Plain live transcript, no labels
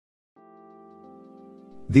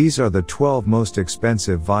These are the 12 most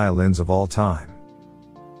expensive violins of all time.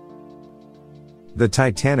 The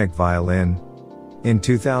Titanic Violin. In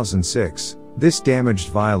 2006, this damaged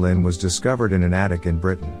violin was discovered in an attic in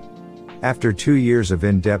Britain. After 2 years of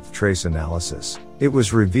in-depth trace analysis, it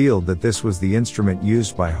was revealed that this was the instrument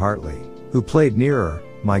used by Hartley, who played Nearer,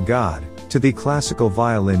 My God, to the classical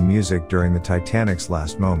violin music during the Titanic's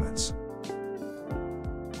last moments.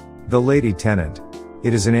 The Lady Tennant.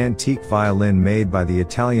 It is an antique violin made by the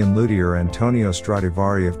Italian luthier Antonio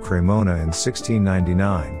Stradivari of Cremona in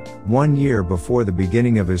 1699, 1 year before the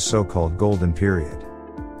beginning of his so-called golden period.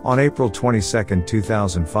 On April 22,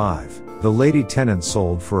 2005, the Lady Tennant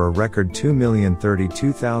sold for a record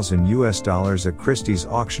 $2,032,000 at Christie's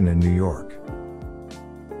auction in New York.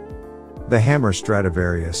 The Hammer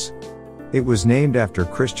Stradivarius. It was named after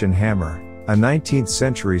Christian Hammer, a 19th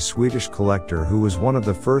century Swedish collector who was one of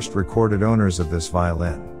the first recorded owners of this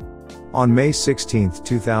violin. On May 16,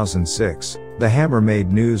 2006, the hammer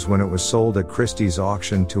made news when it was sold at Christie's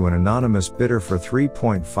auction to an anonymous bidder for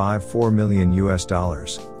 $3.54 million,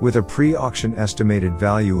 with a pre-auction estimated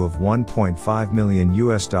value of $1.5 million to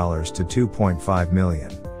 $2.5 million.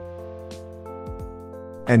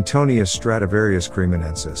 Antonius Stradivarius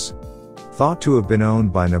Cremonensis. Thought to have been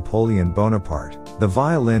owned by Napoleon Bonaparte, the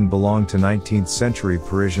violin belonged to 19th century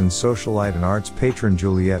Parisian socialite and arts patron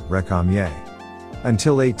Juliette Recamier.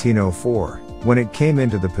 Until 1804, when it came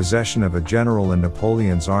into the possession of a general in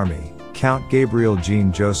Napoleon's army, Count Gabriel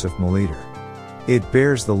Jean-Joseph Meliter. It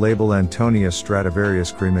bears the label Antonius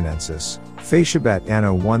Stradivarius Cremonensis, Faciabat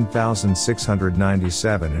Anno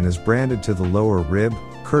 1697 and is branded to the lower rib,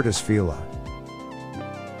 Curtis Fila.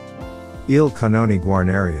 Il Cannone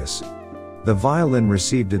Guarnerius. The violin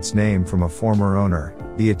received its name from a former owner,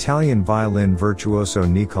 the Italian violin virtuoso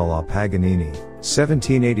Niccolò Paganini,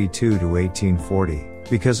 1782 to 1840,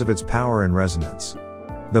 because of its power and resonance.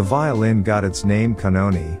 The violin got its name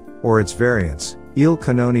Cannone, or its variants, Il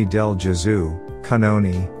Cannone del Gesù,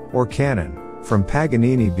 Cannone, or Canon, from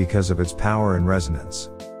Paganini because of its power and resonance.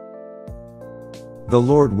 The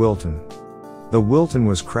Lord Wilton. The Wilton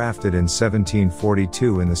was crafted in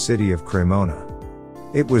 1742 in the city of Cremona.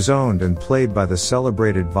 It was owned and played by the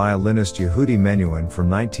celebrated violinist Yehudi Menuhin from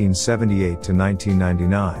 1978 to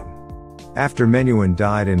 1999. After Menuhin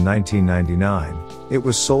died in 1999, it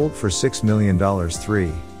was sold for $6 million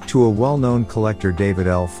to a well-known collector David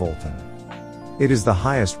L. Fulton. It is the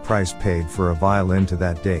highest price paid for a violin to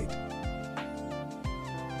that date.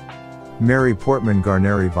 Mary Portman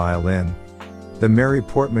Guarneri Violin. The Mary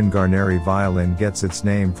Portman Guarneri violin gets its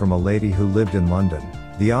name from a lady who lived in London,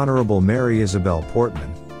 the Honourable Mary Isabel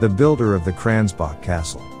Portman, the builder of the Kransbach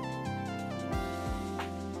Castle.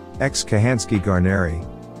 Kochanski Guarneri.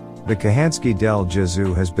 The Kochanski del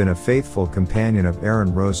Gesù has been a faithful companion of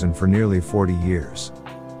Aaron Rosen for nearly 40 years.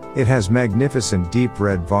 It has magnificent deep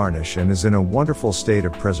red varnish and is in a wonderful state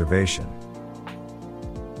of preservation.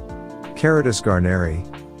 Carrodus Guarneri.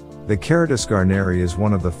 The Carrodus Guarneri is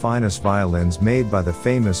one of the finest violins made by the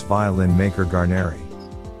famous violin maker Guarneri.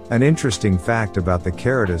 An interesting fact about the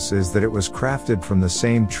Carrodus is that it was crafted from the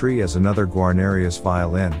same tree as another Guarnerius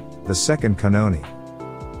violin, the second Cannone.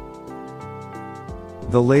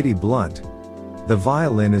 The Lady Blunt. The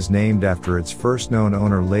violin is named after its first known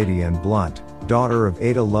owner Lady Anne Blunt, daughter of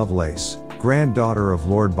Ada Lovelace, granddaughter of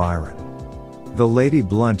Lord Byron. The Lady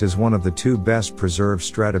Blunt is one of the 2 best preserved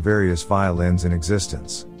Stradivarius violins in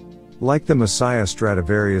existence. Like the Messiah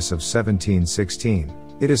Stradivarius of 1716,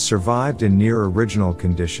 it has survived in near original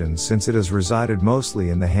condition since it has resided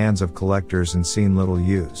mostly in the hands of collectors and seen little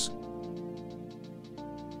use.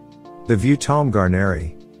 The Vieuxtemps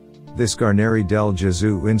Guarneri. This Guarneri del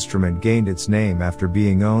Gesù instrument gained its name after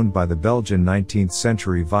being owned by the Belgian 19th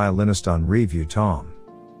century violinist Henri Vieuxtemps.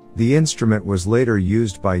 The instrument was later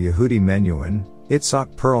used by Yehudi Menuhin,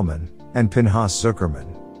 Itzhak Perlman, and Pinchas Zuckerman.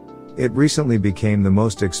 It recently became the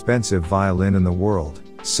most expensive violin in the world,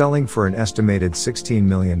 selling for an estimated $16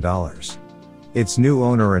 million. Its new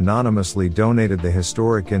owner anonymously donated the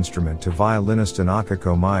historic instrument to violinist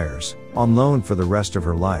Akiko Myers, on loan for the rest of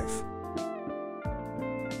her life.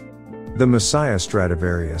 The Messiah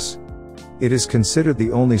Stradivarius. It is considered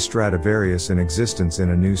the only Stradivarius in existence in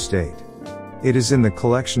a new state. It is in the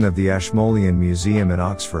collection of the Ashmolean Museum in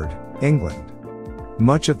Oxford, England.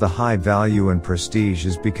 Much of the high value and prestige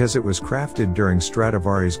is because it was crafted during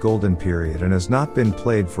Stradivari's golden period and has not been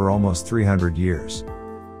played for almost 300 years.